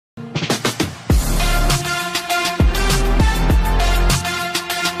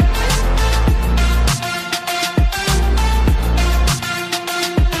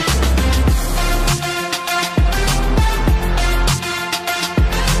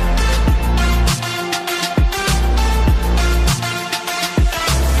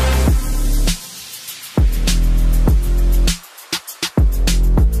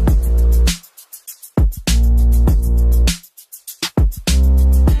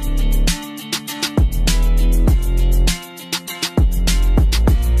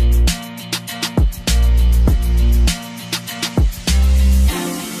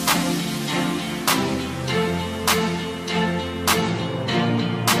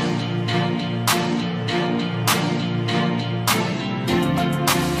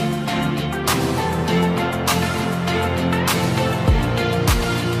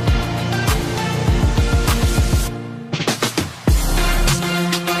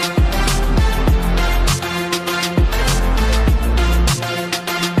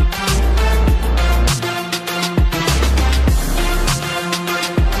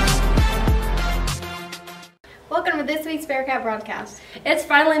Bearcat Broadcast. It's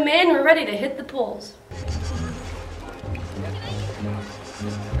finally May and we're ready to hit the polls.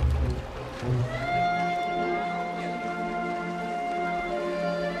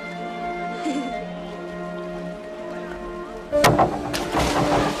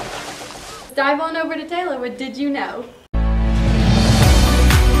 Let's dive on over to Taylor with Did You Know?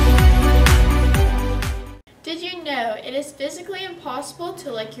 Did you know it is physically impossible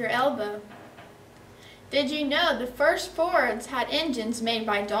to lick your elbow? Did you know the first Fords had engines made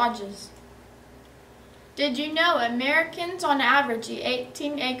by Dodges? Did you know Americans on average eat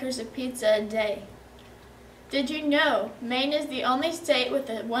 18 acres of pizza a day? Did you know Maine is the only state with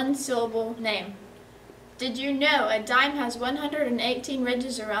a one-syllable name? Did you know a dime has 118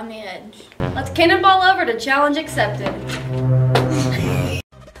 ridges around the edge? Let's cannonball over to challenge accepted.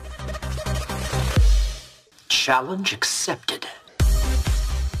 Challenge accepted.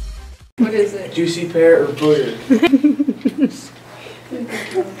 What is it? Juicy pear or booger?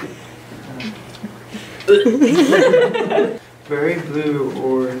 Berry blue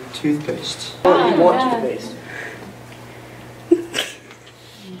or toothpaste? You want toothpaste?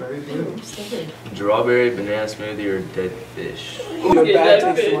 Berry blue. Strawberry banana smoothie or dead fish? A bad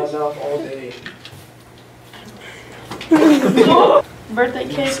taste in my mouth all day. Birthday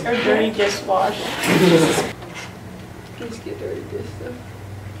cake or dirty dishwash? Just get dirty dish though.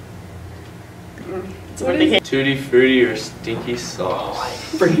 Tutti Frutti or stinky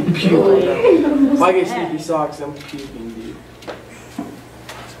socks? Freaking puke. If I get stinky socks, I'm puking, dude.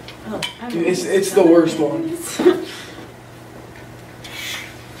 Dude, it's the worst one.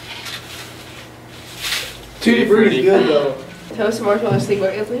 Tutti Frutti's good though. Toast marshmallow sleep.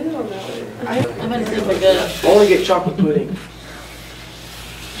 I'm gonna sleep like that. Only get chocolate pudding.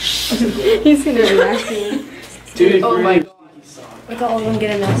 He's gonna be nasty. Tutti Oh my Frutti. God. Look all of them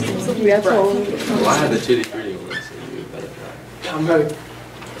getting nasty. That's all of them get Well, I had the Tutti Frutti one, so you better try. I'm ready.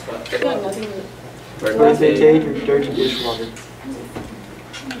 Birthday Birthday cake. cake or dirty dishwater?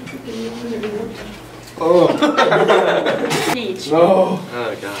 Oh. Peach. No.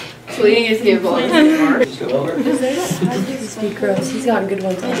 Oh god. Fleeing is good one. Be gross. He's got good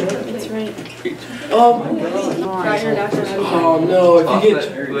ones. That's right. Oh my god. Oh no, if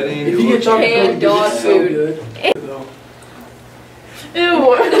you get chocolate Canned pudding, dog it's so food. good. Ew.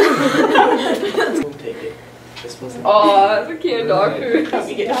 Don't take it. This wasn't. Oh, that's a canned dog food. Help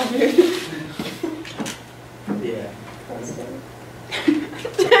me get dog food. Yeah.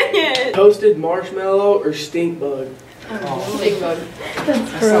 Dang it. Toasted marshmallow or stink bug? Big bug.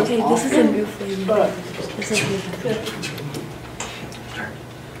 Bro, okay, this is a new flavor. But This is new.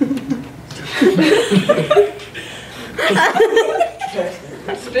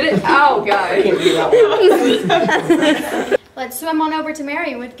 Spit it out, I guys. can't do that one. Let's swim on over to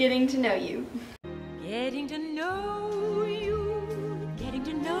Mary with Getting to Know You. Getting to know you, getting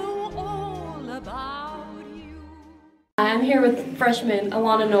to know all about you. I'm here with freshman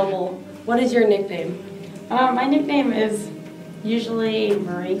Alana Noble. What is your nickname? My nickname is usually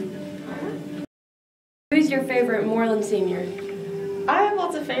Marie. Who's your favorite Moreland senior? I have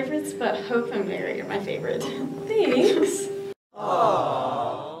lots of favorites, but Hope and Mary are my favorite. Thanks.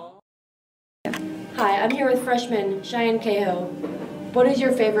 Hi, I'm here with freshman Cheyenne Cahoe. What is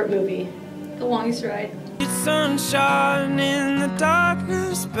your favorite movie? The Longest Ride. It's sunshine in the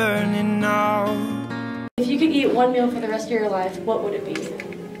darkness burning out. If you could eat one meal for the rest of your life, what would it be?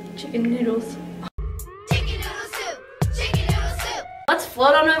 Chicken noodles. Let's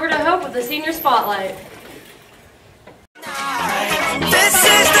float on over to Hope with the senior spotlight. This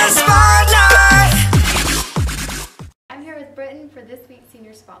is the spotlight. I'm here with Britton for this week's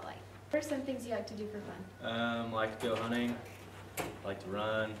Senior Spotlight. What are some things you like to do for fun? Like to go hunting, like to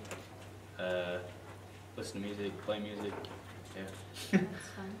run, listen to music, play music, yeah. That's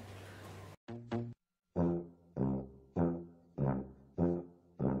fun.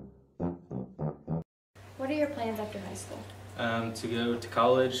 What are your plans after high school? To go to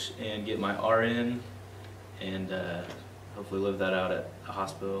college and get my RN and hopefully live that out at a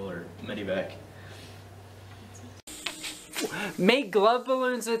hospital or Medivac. Make glove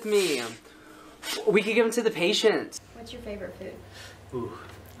balloons with me. We could give them to the patients. What's your favorite food? Ooh,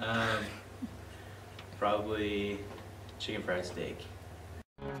 probably chicken fried steak.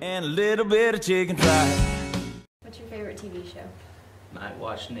 And a little bit of chicken fried. What's your favorite TV show? Night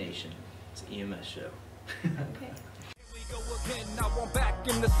Watch Nation. It's an EMS show. Okay. Go again, now I'm back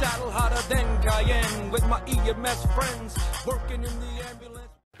in the saddle, hotter than Cayenne, with my EMS friends working in the ambulance.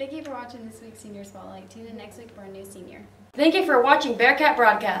 Thank you for watching this week's Senior Spotlight. Tune in next week for a new senior. Thank you for watching Bearcat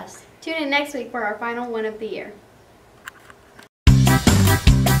Broadcast. Tune in next week for our final one of the year.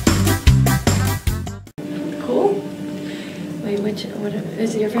 Cool. Wait, what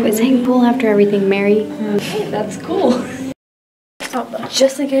is it your favorite Quit saying movie? pool after everything, Mary. Hey, that's cool.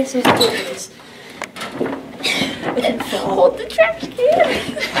 Just in case there's kids. Hold the trash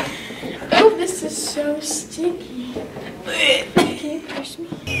can. Oh, this is so sticky. Can you push me?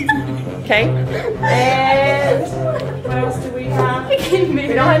 Okay. And what else do we have? We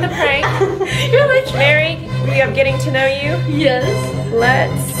don't have the prank. You're like, Mary, we have getting to know you. yes.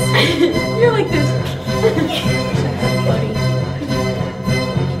 Let's. You're like this.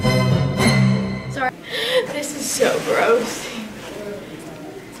 Sorry. This is so gross.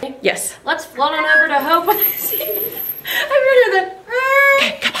 Yes. Let's float on over to Hope.